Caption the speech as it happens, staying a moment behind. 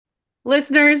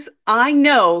Listeners, I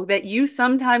know that you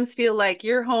sometimes feel like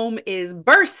your home is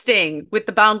bursting with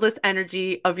the boundless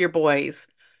energy of your boys.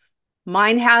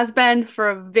 Mine has been for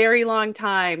a very long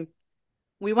time.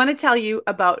 We want to tell you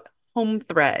about Home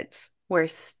Threads, where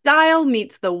style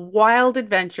meets the wild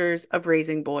adventures of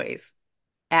raising boys.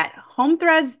 At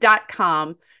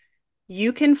homethreads.com,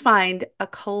 you can find a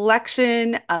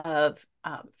collection of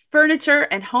furniture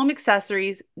and home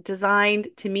accessories designed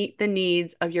to meet the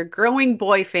needs of your growing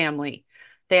boy family.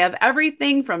 They have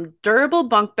everything from durable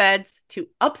bunk beds to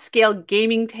upscale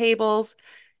gaming tables.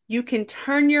 You can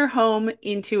turn your home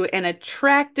into an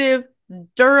attractive,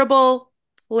 durable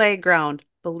playground,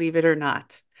 believe it or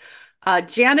not.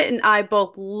 Janet and I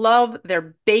both love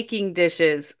their baking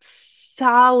dishes.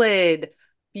 Solid,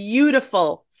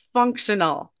 beautiful,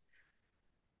 functional.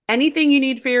 Anything you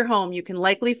need for your home, you can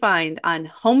likely find on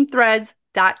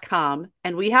homethreads.com,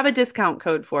 and we have a discount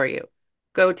code for you.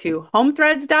 Go to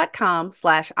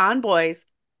homethreads.com/onboys.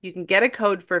 You can get a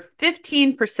code for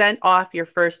 15% off your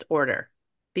first order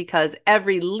because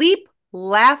every leap,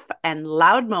 laugh, and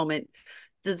loud moment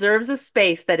deserves a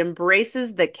space that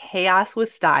embraces the chaos with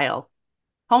style.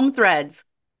 Home Threads,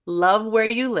 love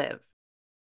where you live.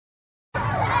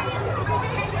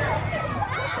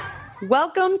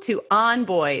 Welcome to On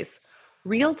Boys,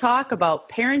 real talk about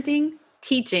parenting,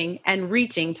 teaching, and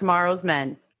reaching tomorrow's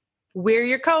men. We're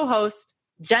your co-hosts,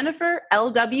 Jennifer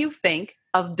L.W. Fink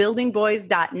of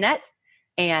buildingboys.net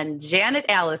and Janet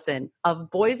Allison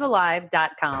of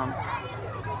boysalive.com.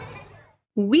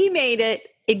 We made it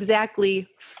exactly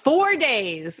 4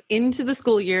 days into the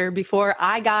school year before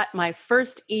I got my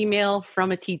first email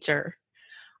from a teacher.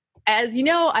 As you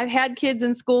know, I've had kids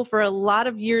in school for a lot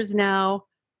of years now.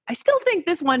 I still think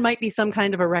this one might be some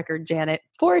kind of a record, Janet.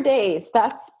 4 days.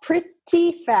 That's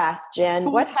pretty fast,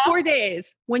 Jen. What happened? 4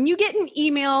 days. When you get an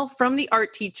email from the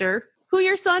art teacher who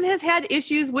your son has had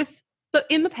issues with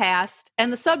in the past,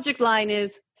 and the subject line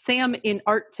is Sam in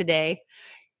art today,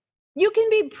 you can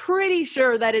be pretty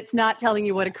sure that it's not telling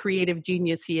you what a creative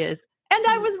genius he is. And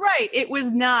I was right. It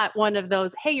was not one of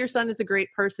those, hey, your son is a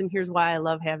great person. Here's why I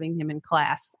love having him in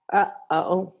class.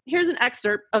 Uh-oh. Here's an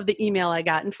excerpt of the email I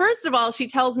got. And first of all, she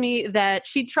tells me that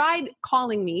she tried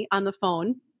calling me on the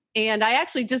phone. And I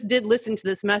actually just did listen to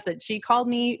this message. She called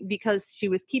me because she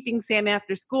was keeping Sam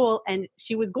after school, and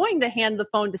she was going to hand the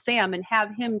phone to Sam and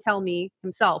have him tell me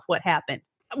himself what happened.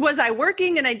 Was I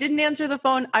working and I didn't answer the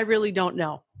phone? I really don't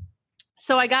know.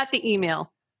 So I got the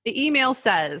email. The email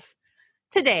says,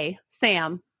 today,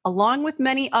 Sam, along with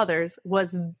many others,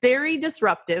 was very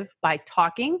disruptive by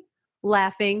talking,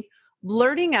 laughing,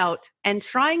 blurting out, and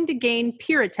trying to gain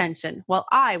peer attention while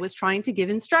I was trying to give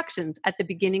instructions at the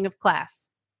beginning of class.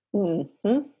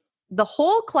 Mm-hmm. The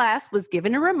whole class was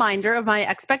given a reminder of my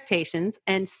expectations,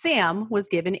 and Sam was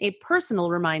given a personal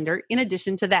reminder in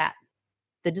addition to that.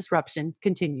 The disruption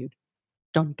continued.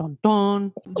 Dun, dun,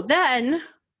 dun. Then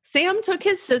Sam took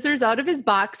his scissors out of his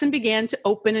box and began to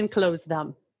open and close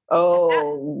them.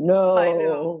 Oh,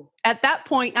 no. At that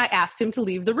point, I asked him to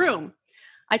leave the room.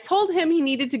 I told him he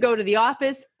needed to go to the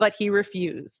office, but he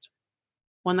refused.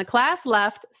 When the class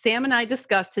left, Sam and I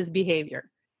discussed his behavior.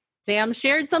 Sam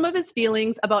shared some of his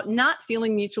feelings about not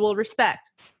feeling mutual respect.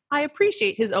 I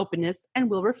appreciate his openness and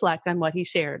will reflect on what he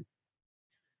shared.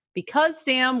 Because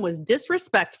Sam was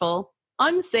disrespectful,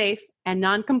 unsafe, and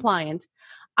non-compliant,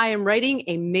 I am writing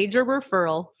a major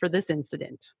referral for this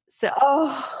incident.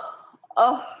 Oh,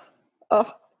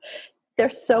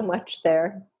 there's so much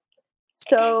there.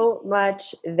 So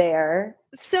much there.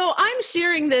 So I'm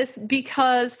sharing this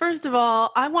because, first of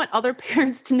all, I want other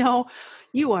parents to know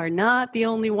you are not the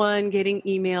only one getting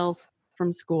emails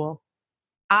from school.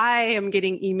 I am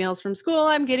getting emails from school.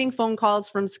 I'm getting phone calls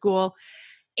from school.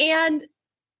 And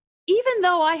even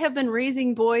though I have been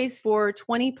raising boys for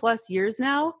 20 plus years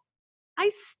now, I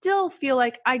still feel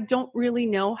like I don't really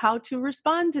know how to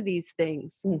respond to these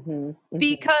things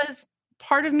because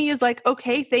part of me is like,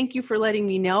 okay, thank you for letting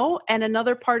me know. And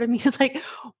another part of me is like,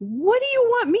 what do you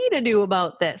want me to do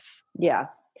about this? Yeah.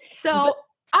 So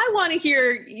I want to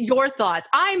hear your thoughts.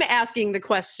 I'm asking the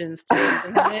questions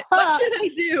today. What should I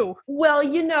do? Well,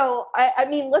 I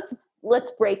mean,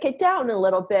 let's break it down a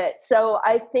little bit. So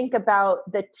I think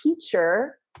about the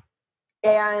teacher,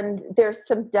 and there's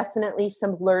definitely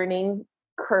some learning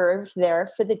curve there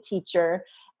for the teacher.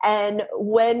 And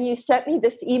when you sent me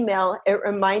this email, it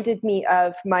reminded me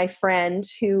of my friend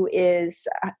who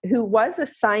was a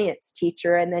science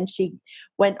teacher, and then she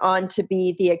went on to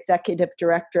be the executive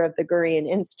director of the Gurian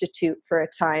Institute for a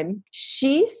time.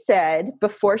 She said,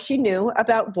 before she knew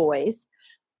about boys,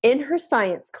 in her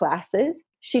science classes,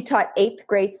 she taught 8th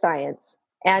grade science.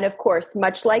 And of course,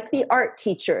 much like the art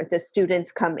teacher, the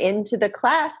students come into the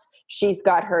class. She's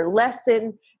got her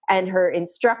lesson and her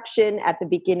instruction at the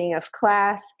beginning of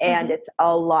class, and it's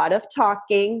a lot of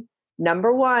talking.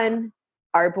 Number one,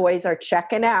 our boys are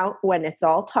checking out when it's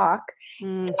all talk,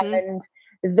 and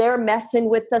they're messing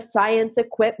with the science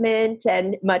equipment,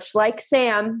 and much like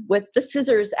Sam with the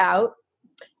scissors out.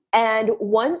 And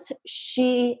once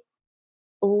she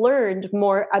learned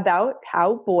more about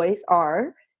how boys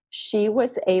are, she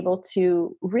was able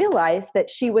to realize that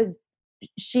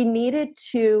she needed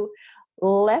to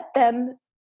let them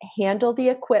handle the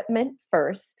equipment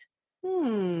first.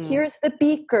 Here's the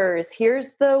beakers,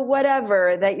 here's the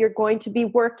whatever that you're going to be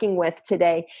working with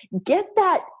today. Get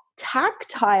that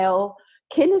tactile,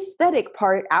 kinesthetic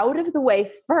part out of the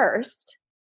way first.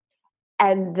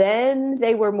 And then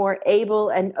they were more able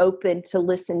and open to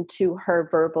listen to her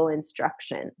verbal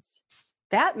instructions.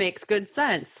 That makes good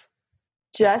sense.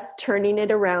 Just turning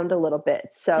it around a little bit.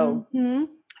 So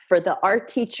for the art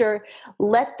teacher,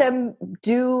 let them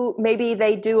maybe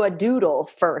they do a doodle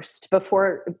first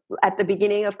at the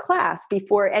beginning of class,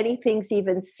 before anything's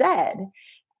even said.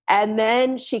 And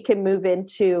then she can move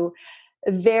into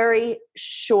very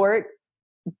short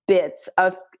bits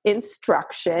of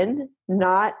instruction,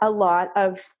 not a lot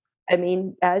of,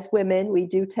 as women, we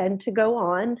do tend to go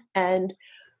on, and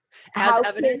as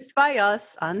evidenced by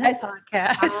us on this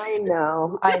podcast. I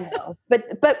know.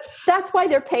 But that's why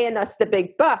they're paying us the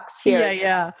big bucks here.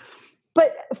 Yeah.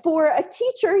 But for a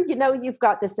teacher, you've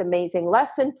got this amazing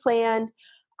lesson planned.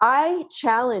 I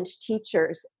challenge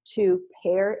teachers to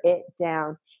pare it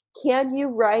down. Can you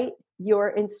write your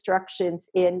instructions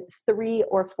in 3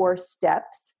 or 4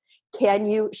 steps?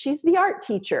 She's the art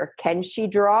teacher. Can she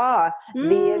draw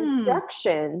the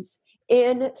instructions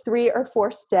in 3 or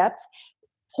 4 steps?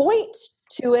 Point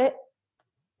to it,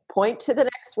 point to the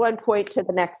next one, point to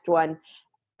the next one.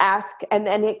 Ask, and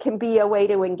then it can be a way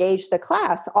to engage the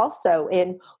class also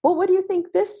in, well, what do you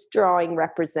think this drawing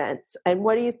represents? And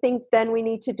what do you think then we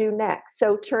need to do next?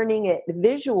 So turning it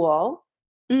visual,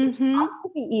 not to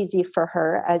be easy for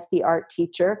her as the art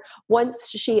teacher,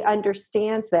 once she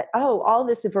understands that, all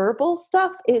this verbal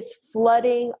stuff is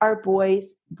flooding our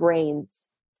boys' brains.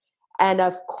 And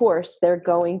of course, they're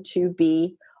going to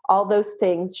be all those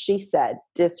things she said: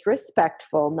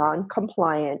 disrespectful,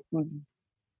 non-compliant.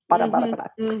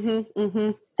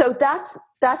 So that's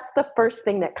the first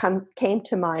thing that came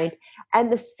to mind.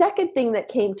 And the second thing that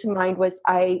came to mind was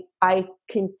I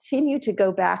continue to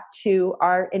go back to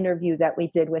our interview that we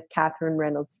did with Catherine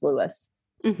Reynolds Lewis.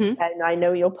 And I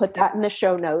know you'll put that in the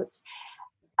show notes,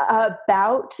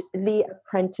 about the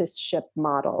apprenticeship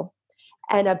model,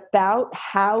 and about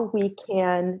how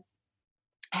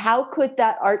could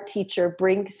that art teacher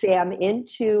bring Sam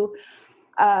into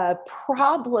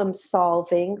problem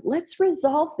solving? Let's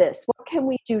resolve this. What can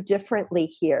we do differently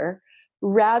here?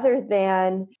 Rather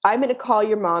than, I'm going to call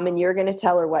your mom and you're going to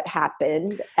tell her what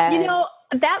happened. And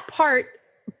that part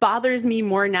bothers me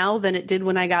more now than it did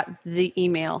when I got the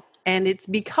email. And it's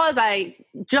because I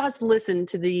just listened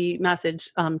to the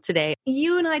message today.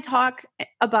 You and I talk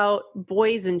about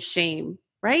boys and shame,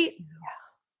 right? Yeah.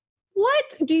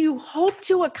 What do you hope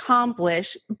to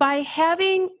accomplish by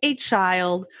having a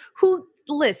child who,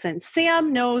 listen,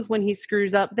 Sam knows when he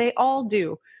screws up, they all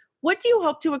do. What do you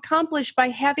hope to accomplish by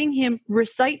having him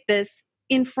recite this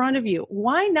in front of you?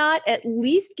 Why not at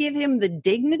least give him the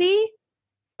dignity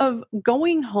of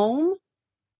going home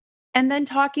and then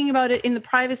talking about it in the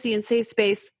privacy and safe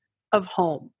space of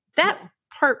home? That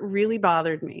part really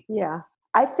bothered me. Yeah.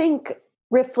 I think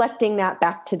reflecting that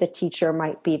back to the teacher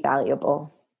might be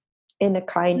valuable in a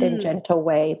kind and gentle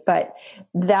way. But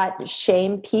that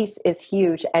shame piece is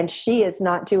huge. And she is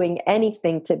not doing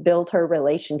anything to build her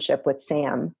relationship with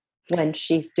Sam when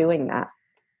she's doing that.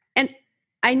 And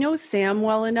I know Sam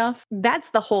well enough. That's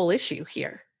the whole issue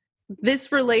here.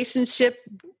 This relationship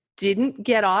didn't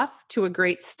get off to a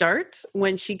great start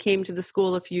when she came to the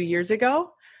school a few years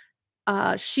ago.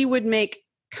 She would make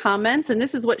comments, and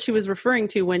this is what she was referring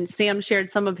to when Sam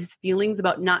shared some of his feelings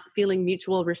about not feeling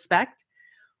mutual respect.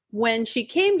 When she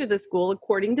came to the school,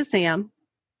 according to Sam,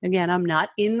 again, I'm not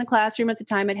in the classroom at the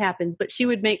time it happens, but she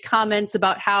would make comments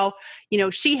about how,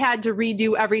 she had to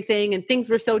redo everything and things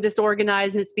were so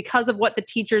disorganized and it's because of what the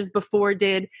teachers before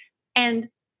did. And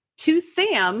to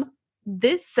Sam,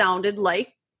 this sounded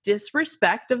like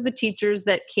disrespect of the teachers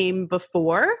that came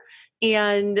before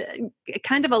and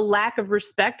kind of a lack of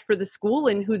respect for the school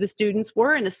and who the students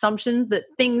were and assumptions that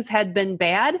things had been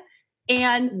bad.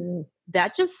 And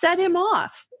that just set him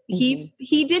off. He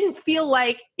didn't feel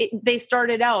like they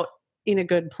started out in a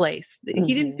good place.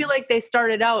 He didn't feel like they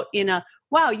started out in a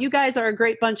wow, you guys are a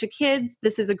great bunch of kids.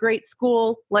 This is a great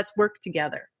school. Let's work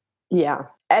together. Yeah.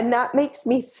 And that makes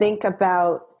me think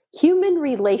about human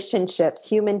relationships,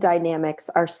 human dynamics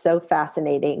are so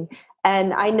fascinating.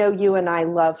 And I know you and I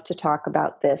love to talk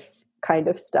about this kind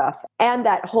of stuff and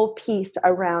that whole piece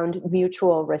around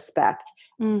mutual respect.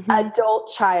 Mm-hmm.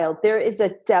 Adult child, there is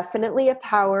definitely a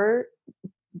power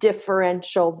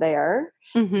differential there.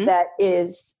 Mm-hmm. That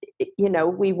is,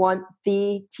 we want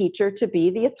the teacher to be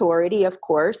the authority, of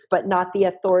course, but not the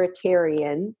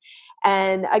authoritarian.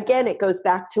 And again, it goes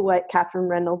back to what Catherine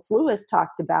Reynolds Lewis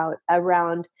talked about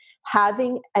around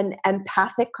having an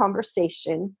empathic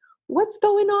conversation. What's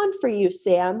going on for you,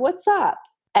 Sam? What's up?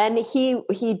 And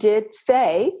he did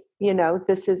say,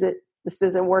 this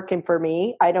isn't working for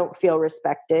me. I don't feel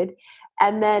respected.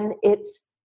 And then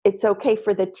it's okay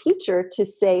for the teacher to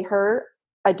say her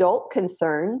adult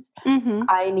concerns. Mm-hmm.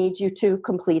 I need you to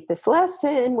complete this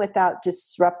lesson without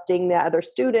disrupting the other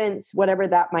students, whatever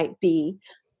that might be.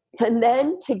 And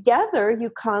then together you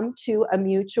come to a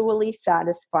mutually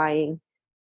satisfying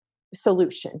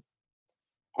solution.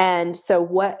 And so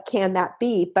what can that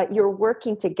be? But you're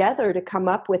working together to come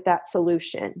up with that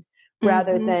solution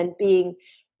rather than being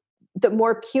the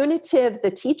more punitive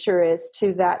the teacher is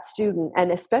to that student, and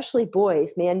especially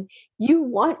boys, man, you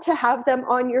want to have them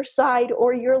on your side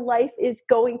or your life is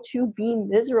going to be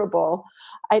miserable.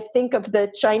 I think of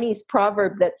the Chinese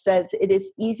proverb that says it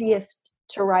is easiest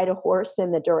to ride a horse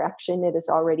in the direction it is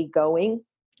already going.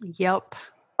 Yep.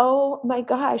 Oh my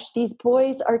gosh, these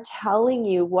boys are telling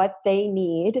you what they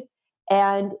need.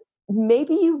 And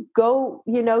maybe you go,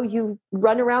 you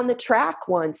run around the track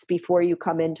once before you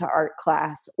come into art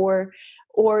class, or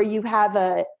you have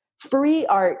a free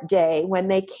art day when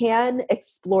they can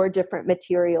explore different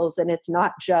materials and it's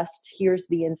not just here's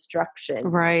the instruction.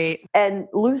 Right. And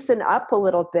loosen up a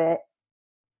little bit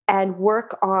and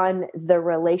work on the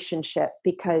relationship,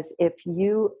 because if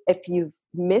you've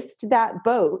missed that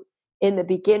boat in the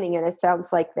beginning, and it sounds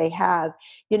like they have,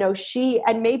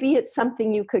 and maybe it's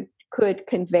something you could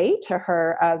convey to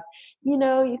her of,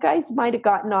 you guys might have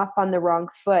gotten off on the wrong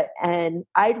foot and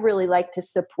I'd really like to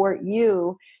support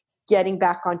you getting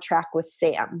back on track with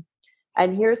Sam.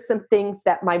 And here's some things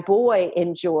that my boy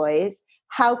enjoys.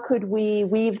 How could we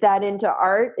weave that into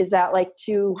art? Is that like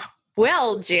too...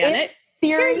 Well, Janet,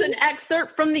 here's an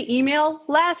excerpt from the email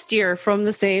last year from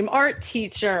the same art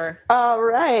teacher. All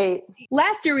right.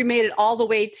 Last year we made it all the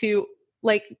way to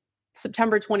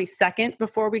September 22nd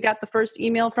before we got the first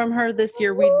email from her. This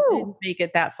year we didn't make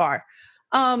it that far.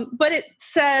 But it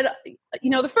said,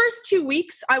 the first 2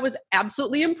 weeks I was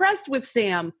absolutely impressed with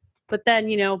Sam. But then,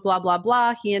 blah, blah,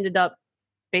 blah. He ended up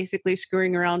basically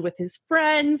screwing around with his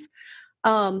friends.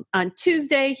 On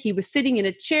Tuesday, he was sitting in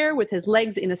a chair with his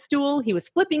legs in a stool. He was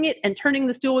flipping it and turning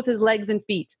the stool with his legs and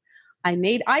feet. I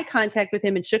made eye contact with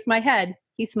him and shook my head.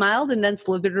 He smiled and then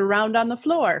slithered around on the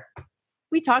floor.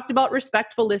 We talked about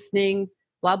respectful listening,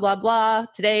 blah, blah, blah.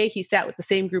 Today, he sat with the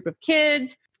same group of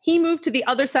kids. He moved to the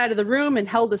other side of the room and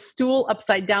held a stool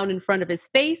upside down in front of his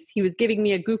face. He was giving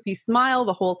me a goofy smile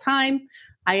the whole time.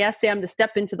 I asked Sam to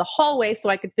step into the hallway so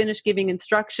I could finish giving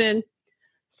instruction.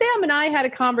 Sam and I had a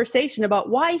conversation about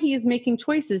why he is making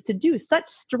choices to do such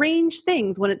strange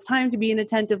things when it's time to be an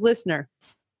attentive listener.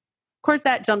 Of course,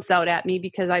 that jumps out at me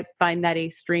because I find that a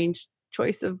strange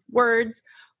choice of words.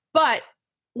 But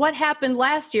what happened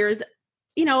last year is,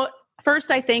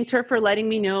 first I thanked her for letting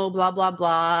me know, blah, blah,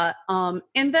 blah.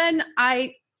 And then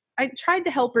I tried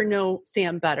to help her know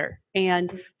Sam better.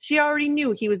 And she already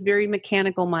knew he was very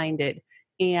mechanical minded.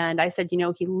 And I said,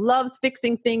 he loves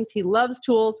fixing things. He loves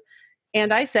tools.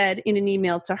 And I said in an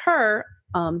email to her,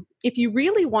 if you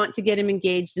really want to get him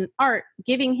engaged in art,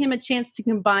 giving him a chance to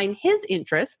combine his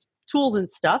interest, tools and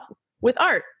stuff, with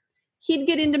art. He'd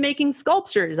get into making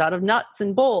sculptures out of nuts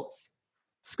and bolts,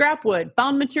 scrap wood,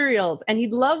 found materials, and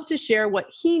he'd love to share what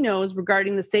he knows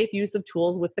regarding the safe use of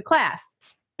tools with the class.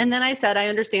 And then I said, I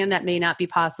understand that may not be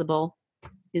possible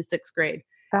in 6th grade.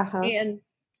 And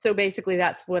so basically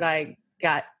that's what I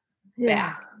got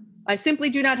back. I simply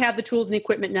do not have the tools and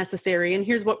equipment necessary, and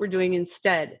here's what we're doing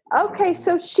instead. Okay,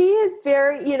 so she is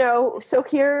very, so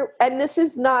here, and this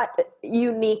is not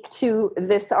unique to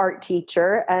this art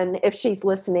teacher, and if she's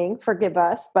listening, forgive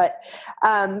us, but,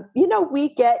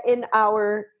 we get in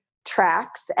our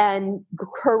tracks and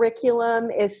curriculum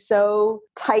is so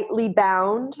tightly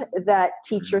bound that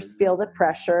teachers feel the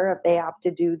pressure of they have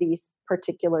to do these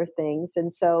particular things.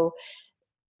 And so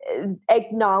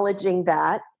acknowledging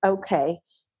that, okay.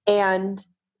 And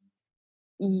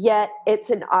yet it's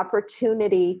an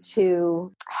opportunity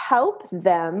to help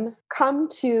them come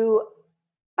to,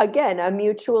 again, a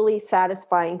mutually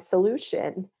satisfying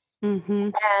solution. Mm-hmm.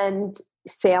 And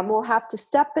Sam will have to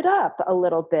step it up a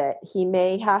little bit. He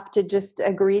may have to just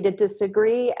agree to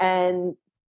disagree and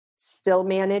still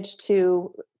manage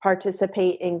to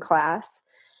participate in class.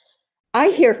 I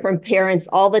hear from parents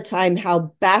all the time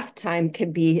how bath time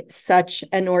can be such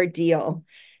an ordeal.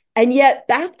 And yet,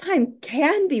 bath time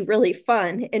can be really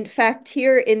fun. In fact,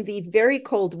 here in the very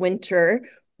cold winter,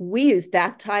 we use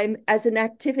bath time as an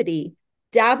activity.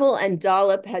 Dabble and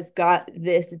Dollop has got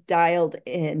this dialed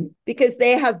in because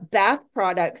they have bath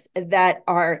products that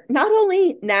are not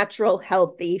only natural,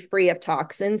 healthy, free of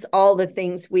toxins, all the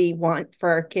things we want for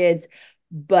our kids,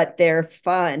 but they're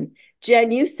fun.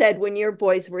 Jen, you said when your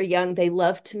boys were young, they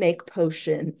loved to make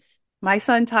potions. My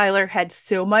son Tyler had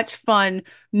so much fun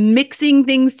mixing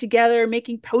things together,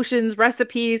 making potions,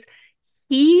 recipes.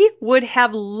 He would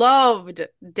have loved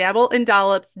Dabble and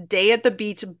Dollop's Day at the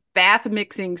Beach bath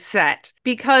mixing set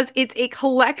because it's a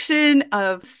collection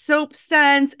of soap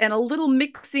scents and a little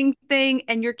mixing thing,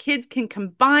 and your kids can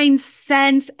combine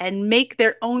scents and make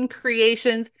their own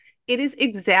creations. It is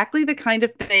exactly the kind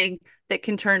of thing that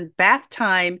can turn bath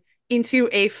time into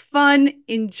a fun,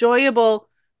 enjoyable,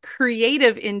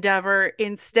 creative endeavor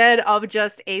instead of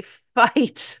just a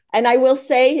fight. And I will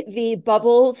say the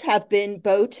bubbles have been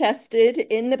bow tested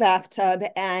in the bathtub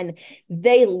and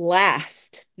they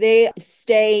last. They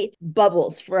stay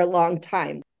bubbles for a long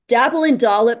time. Dabble and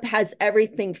Dollop has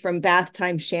everything from bath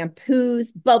time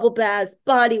shampoos, bubble baths,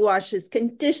 body washes,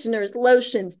 conditioners,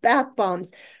 lotions, bath bombs,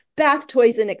 bath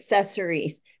toys, and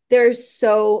accessories. There's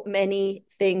so many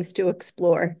things to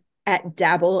explore at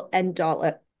Dabble and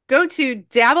Dollop. Go to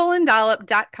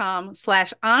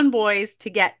dabbleanddollop.com/onboys to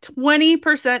get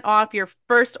 20% off your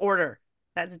first order.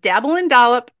 That's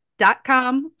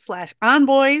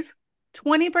dabbleanddollop.com/onboys,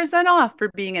 20% off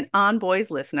for being an On Boys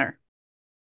listener.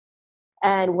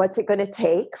 And what's it going to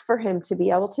take for him to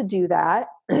be able to do that?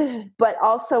 But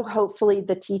also, hopefully,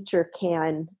 the teacher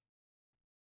can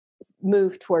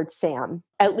move towards Sam,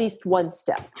 at least one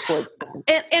step towards Sam.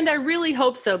 And I really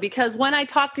hope so, because when I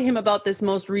talked to him about this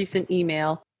most recent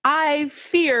email, I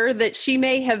fear that she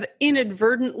may have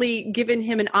inadvertently given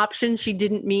him an option she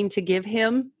didn't mean to give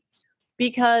him,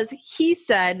 because he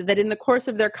said that in the course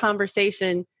of their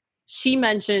conversation, she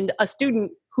mentioned a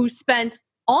student who spent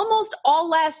almost all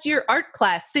last year art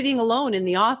class sitting alone in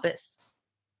the office.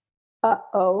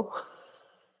 Uh-oh.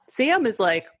 Sam is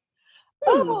like,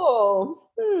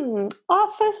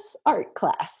 office art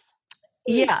class.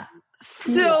 Yeah.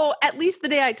 So at least the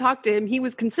day I talked to him, he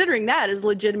was considering that as a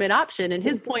legitimate option. And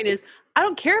his point is, I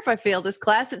don't care if I fail this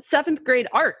class, it's 7th grade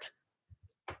art.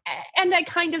 And I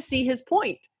kind of see his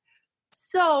point.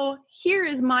 So here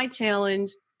is my challenge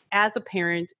as a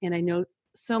parent, and I know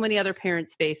so many other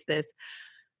parents face this.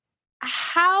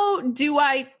 How do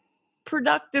I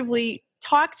productively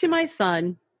talk to my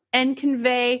son and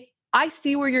convey, I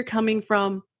see where you're coming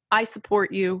from, I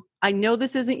support you, I know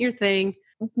this isn't your thing,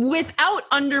 without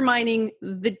undermining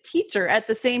the teacher at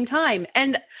the same time?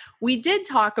 And we did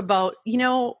talk about,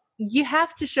 you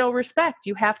have to show respect.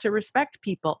 You have to respect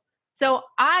people. So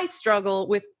I struggle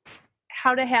with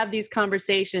how to have these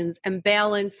conversations and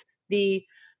balance the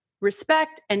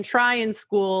respect and try in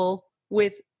school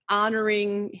with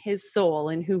honoring his soul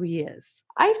and who he is.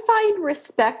 I find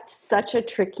respect such a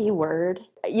tricky word.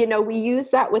 We use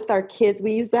that with our kids.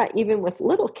 We use that even with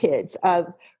little kids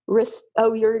of,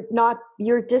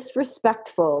 you're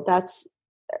disrespectful. That's,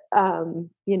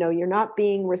 you're not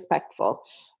being respectful.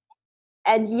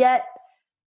 And yet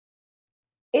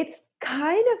it's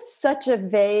kind of such a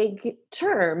vague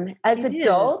term. As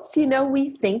adults,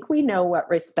 we think we know what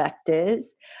respect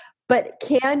is, but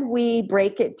can we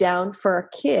break it down for our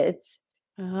kids?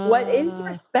 What is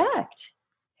respect?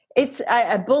 It's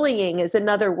bullying is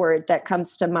another word that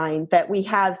comes to mind, that we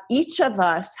have, each of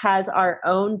us has our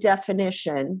own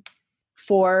definition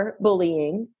for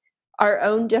bullying, our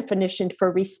own definition for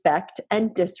respect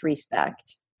and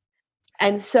disrespect.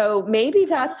 And so maybe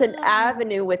that's an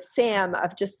avenue with Sam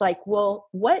of just like, well,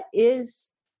 what is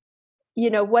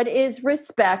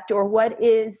respect, or what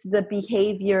is the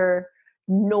behavior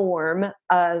norm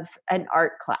of an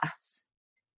art class,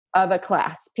 of a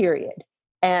class, period?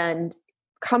 And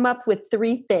come up with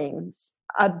 3 things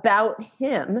about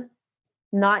him,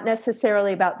 not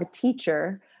necessarily about the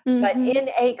teacher, but in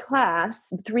a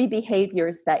class, 3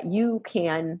 behaviors that you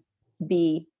can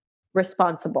be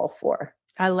responsible for.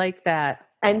 I like that.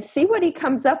 And see what he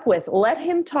comes up with. Let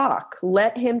him talk.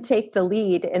 Let him take the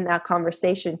lead in that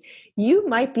conversation. You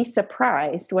might be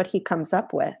surprised what he comes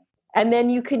up with. And then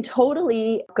you can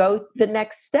totally go the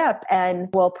next step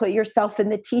and, put yourself in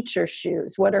the teacher's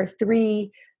shoes. What are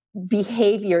 3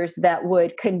 behaviors that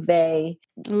would convey.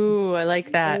 Ooh, I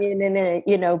like that. Being in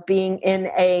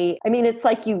a, I mean, it's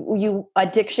like a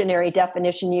dictionary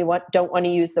definition, don't want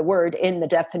to use the word in the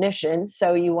definition.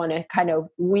 So you want to kind of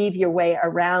weave your way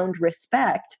around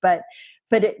respect, but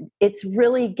it's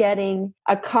really getting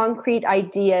a concrete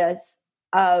ideas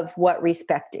of what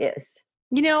respect is.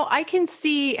 I can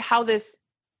see how this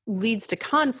leads to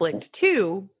conflict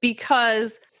too,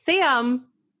 because Sam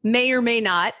may or may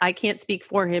not, I can't speak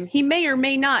for him, he may or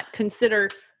may not consider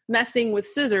messing with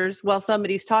scissors while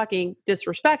somebody's talking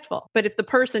disrespectful. But if the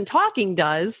person talking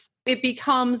does, it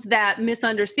becomes that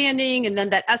misunderstanding, and then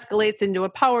that escalates into a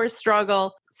power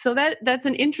struggle. So that's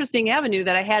an interesting avenue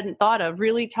that I hadn't thought of,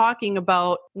 really talking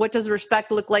about what does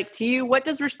respect look like to you? What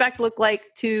does respect look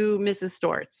like to Mrs.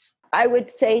 Stortz? I would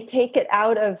say take it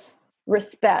out of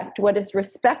respect. What does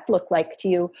respect look like to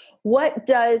you? What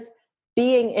does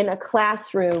being in a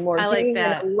classroom or being in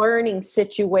a learning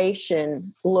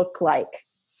situation look like?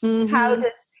 Mm-hmm. How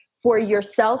does, for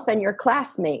yourself and your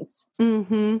classmates,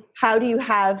 mm-hmm. how do you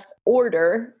have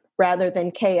order rather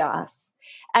than chaos?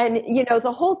 And,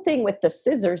 the whole thing with the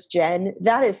scissors, Jen,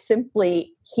 that is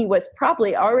simply, he was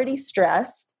probably already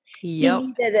stressed. Yep. He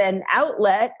needed an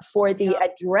outlet for the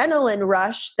adrenaline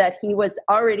rush that he was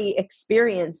already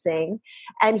experiencing,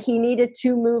 and he needed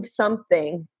to move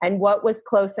something. And what was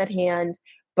close at hand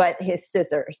but his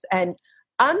scissors? And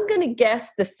I'm going to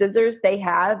guess the scissors they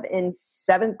have in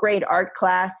 7th grade art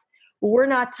class, we're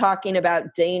not talking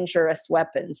about dangerous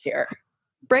weapons here.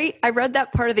 Right. I read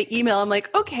that part of the email. I'm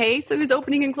like, okay, so he's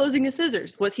opening and closing his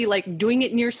scissors. Was he like doing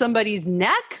it near somebody's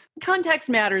neck? Context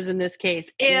matters in this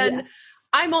case. And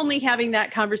I'm only having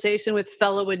that conversation with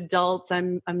fellow adults.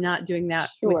 I'm not doing that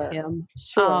with him.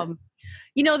 Sure.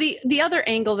 The other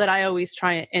angle that I always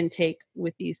try and take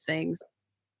with these things,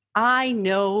 I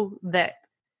know that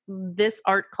this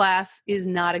art class is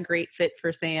not a great fit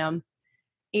for Sam.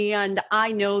 And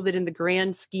I know that in the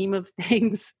grand scheme of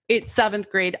things, it's 7th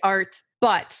grade art.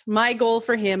 But my goal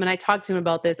for him, and I talked to him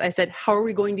about this, I said, how are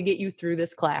we going to get you through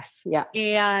this class? Yeah.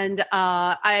 And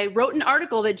I wrote an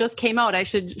article that just came out. I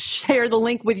should share the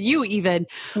link with you even.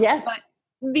 Yes. But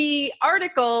the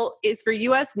article is for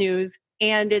US News.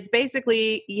 And it's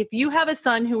basically, if you have a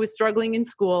son who is struggling in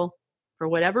school for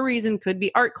whatever reason, could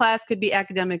be art class, could be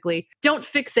academically, don't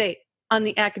fixate on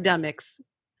the academics.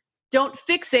 Don't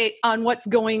fixate on what's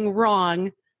going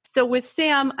wrong. So with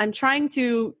Sam, I'm trying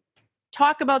to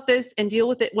talk about this and deal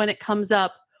with it when it comes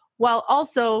up, while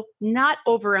also not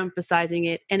overemphasizing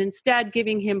it, and instead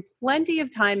giving him plenty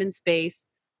of time and space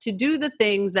to do the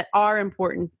things that are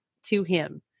important to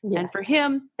him. Yes. And for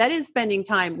him, that is spending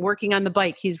time working on the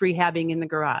bike he's rehabbing in the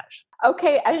garage.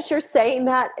 Okay, as you're saying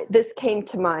that, this came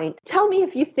to mind. Tell me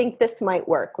if you think this might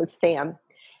work with Sam.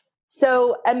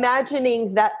 So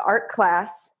imagining that art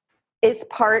class is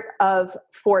part of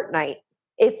Fortnite.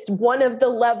 It's one of the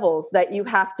levels that you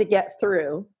have to get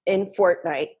through in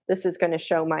Fortnite. This is going to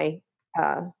show my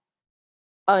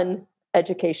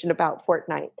uneducation about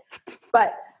Fortnite.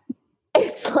 But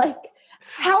it's like,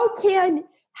 how can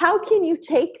you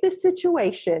take the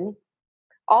situation,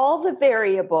 all the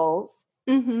variables,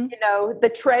 mm-hmm. The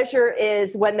treasure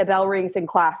is when the bell rings and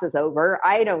class is over.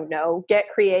 I don't know. Get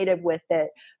creative with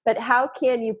it. But how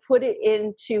can you put it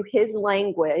into his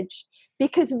language?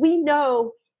 Because we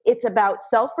know it's about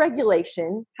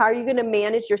self-regulation. How are you going to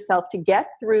manage yourself to get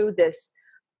through this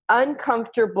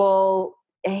uncomfortable,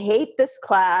 hate this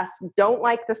class, don't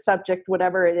like the subject,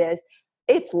 whatever it is?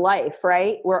 It's life,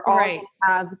 right? We're all going to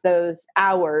have those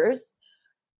hours.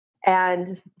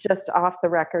 And just off the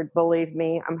record, believe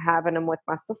me, I'm having them with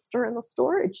my sister in the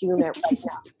storage unit right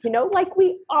now. Like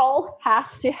we all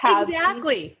have to have.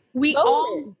 Exactly. We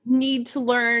all need to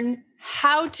learn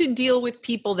how to deal with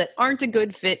people that aren't a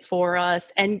good fit for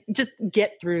us and just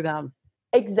get through them.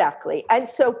 Exactly. And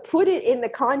so put it in the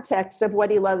context of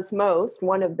what he loves most,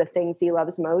 one of the things he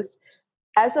loves most,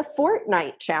 as a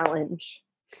Fortnite challenge.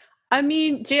 I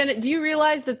mean, Janet, do you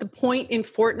realize that the point in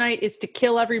Fortnite is to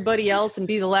kill everybody else and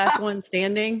be the last one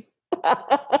standing?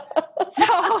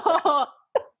 So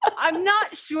I'm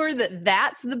not sure that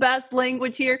that's the best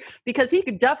language here, because he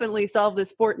could definitely solve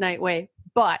this Fortnite way.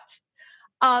 But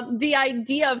the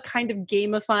idea of kind of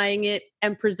gamifying it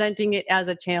and presenting it as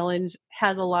a challenge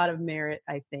has a lot of merit,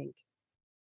 I think.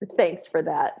 Thanks for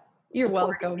that. You're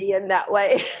welcome. Me in that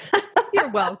way. You're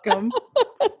welcome.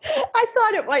 I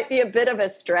thought it might be a bit of a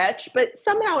stretch, but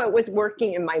somehow it was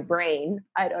working in my brain.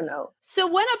 I don't know.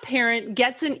 So when a parent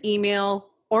gets an email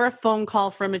or a phone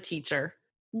call from a teacher,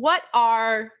 what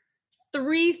are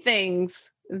 3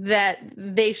 things that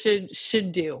they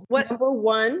should do? Number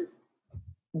 1,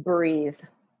 breathe.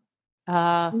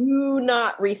 Do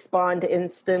not respond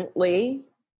instantly.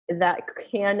 That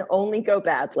can only go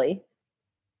badly.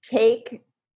 Take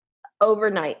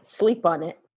overnight, sleep on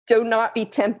it. Do not be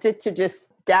tempted to just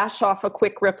dash off a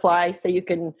quick reply so you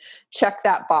can check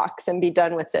that box and be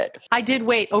done with it. I did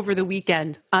wait over the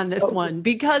weekend on this one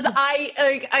because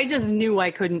I just knew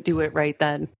I couldn't do it right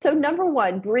then. So number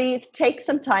one, breathe, take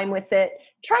some time with it.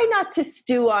 Try not to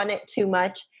stew on it too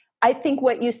much. I think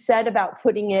what you said about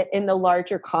putting it in the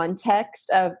larger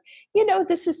context of,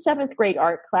 this is 7th grade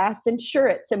art class, and sure,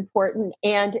 it's important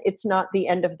and it's not the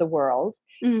end of the world.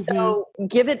 Mm-hmm. So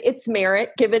give it its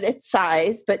merit, give it its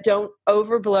size, but don't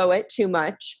overblow it too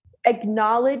much.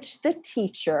 Acknowledge the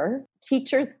teacher.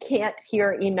 Teachers can't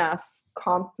hear enough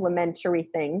complimentary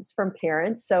things from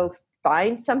parents. So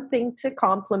find something to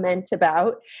compliment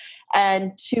about,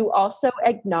 and to also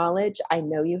acknowledge, I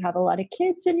know you have a lot of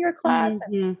kids in your class.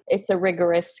 Mm-hmm. It's a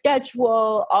rigorous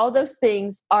schedule. All those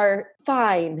things are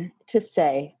fine to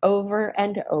say over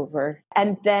and over,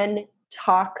 and then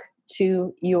talk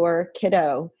to your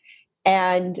kiddo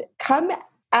and come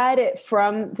at it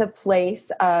from the place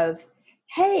of,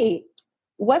 hey,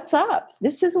 what's up?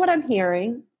 This is what I'm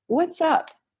hearing. What's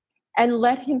up? And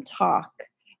let him talk.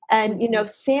 And,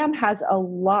 Sam has a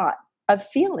lot of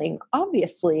feeling,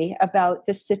 obviously, about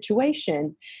this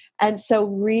situation. And so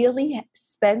really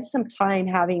spend some time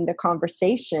having the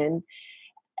conversation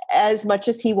as much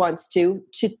as he wants to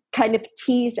kind of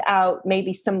tease out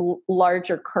maybe some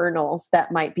larger kernels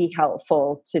that might be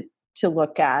helpful to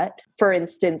look at. For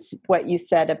instance, what you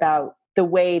said about the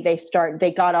way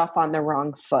they got off on the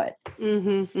wrong foot.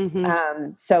 Mm-hmm, mm-hmm.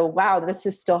 So, wow, this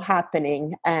is still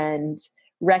happening. And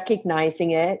recognizing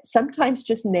it, sometimes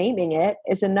just naming it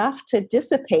is enough to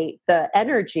dissipate the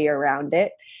energy around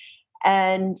it.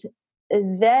 And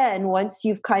then once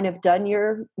you've kind of done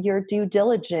your due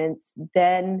diligence,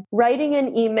 then writing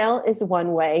an email is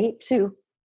one way to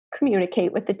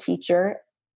communicate with the teacher,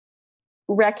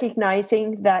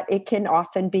 recognizing that it can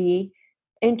often be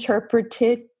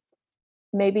interpreted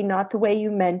maybe not the way you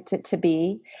meant it to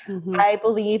be. Mm-hmm. I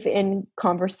believe in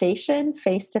conversation,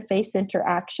 face-to-face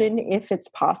interaction, if it's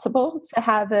possible to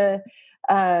have a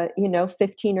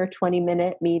 15 or 20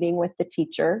 minute meeting with the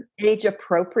teacher, age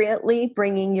appropriately,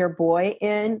 bringing your boy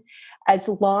in, as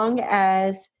long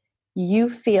as you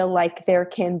feel like there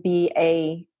can be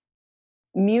a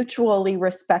mutually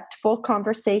respectful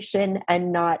conversation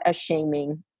and not a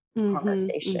shaming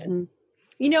conversation.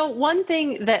 Mm-hmm. One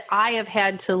thing that I have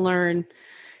had to learn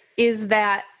is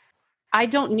that I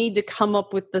don't need to come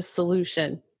up with the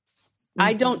solution. Mm-hmm.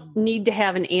 I don't need to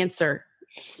have an answer.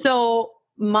 So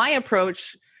my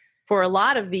approach for a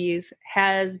lot of these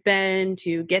has been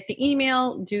to get the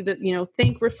email, do the,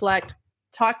 think, reflect,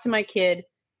 talk to my kid.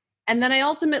 And then I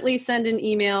ultimately send an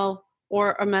email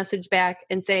or a message back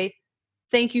and say,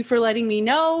 thank you for letting me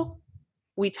know.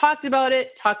 We talked about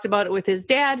it with his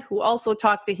dad, who also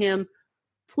talked to him.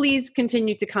 Please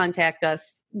continue to contact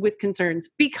us with concerns,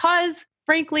 because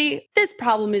frankly, this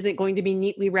problem isn't going to be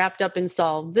neatly wrapped up and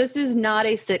solved. This is not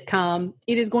a sitcom.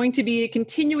 It is going to be a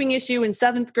continuing issue in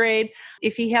 7th grade.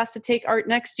 If he has to take art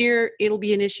next year, it'll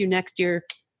be an issue next year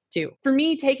too. For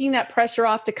me, taking that pressure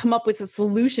off to come up with a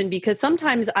solution, because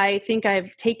sometimes I think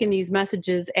I've taken these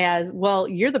messages as, well,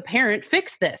 you're the parent,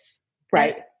 fix this.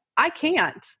 Right. And I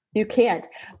can't. You can't.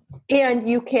 And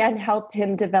you can help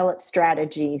him develop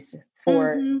strategies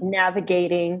for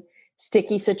navigating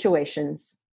sticky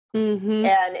situations. Mm-hmm.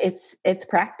 And it's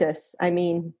practice. I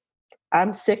mean,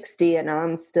 I'm 60 and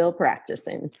I'm still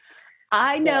practicing.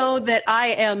 I know that I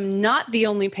am not the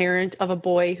only parent of a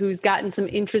boy who's gotten some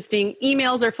interesting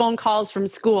emails or phone calls from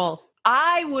school.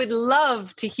 I would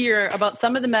love to hear about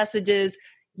some of the messages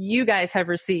you guys have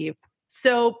received.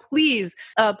 So please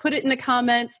put it in the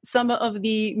comments, some of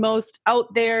the most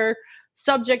out there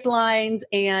subject lines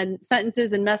and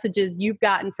sentences and messages you've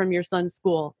gotten from your son's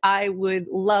school. I would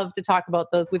love to talk about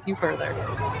those with you further.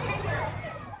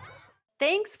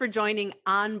 Thanks for joining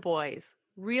On Boys,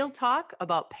 real talk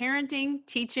about parenting,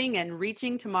 teaching, and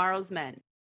reaching tomorrow's men.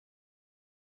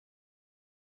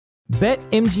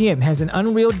 BetMGM has an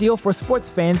unreal deal for sports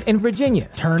fans in Virginia.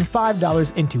 Turn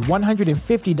 $5 into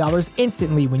 $150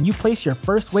 instantly when you place your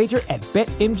first wager at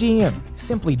BetMGM.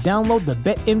 Simply download the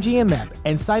BetMGM app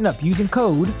and sign up using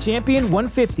code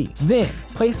Champion150. Then,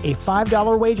 Place a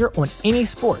 $5 wager on any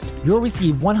sport. You'll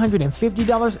receive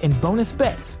 $150 in bonus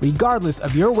bets, regardless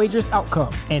of your wager's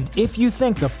outcome. And if you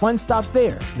think the fun stops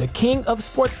there, the King of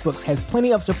Sportsbooks has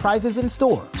plenty of surprises in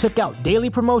store. Check out daily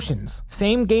promotions,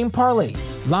 same-game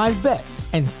parlays, live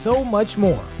bets, and so much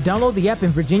more. Download the app in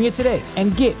Virginia today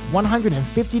and get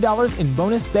 $150 in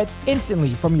bonus bets instantly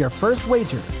from your first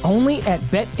wager. Only at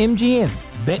BetMGM.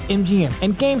 BetMGM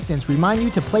and GameSense remind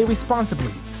you to play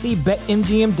responsibly. See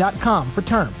BetMGM.com for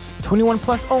terms. 21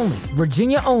 plus only.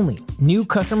 Virginia only. New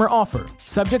customer offer.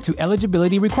 Subject to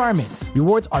eligibility requirements.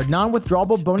 Rewards are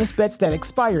non-withdrawable bonus bets that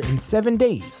expire in 7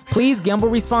 days. Please gamble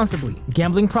responsibly.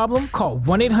 Gambling problem? Call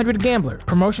 1-800-GAMBLER.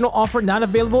 Promotional offer not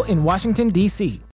available in Washington, D.C.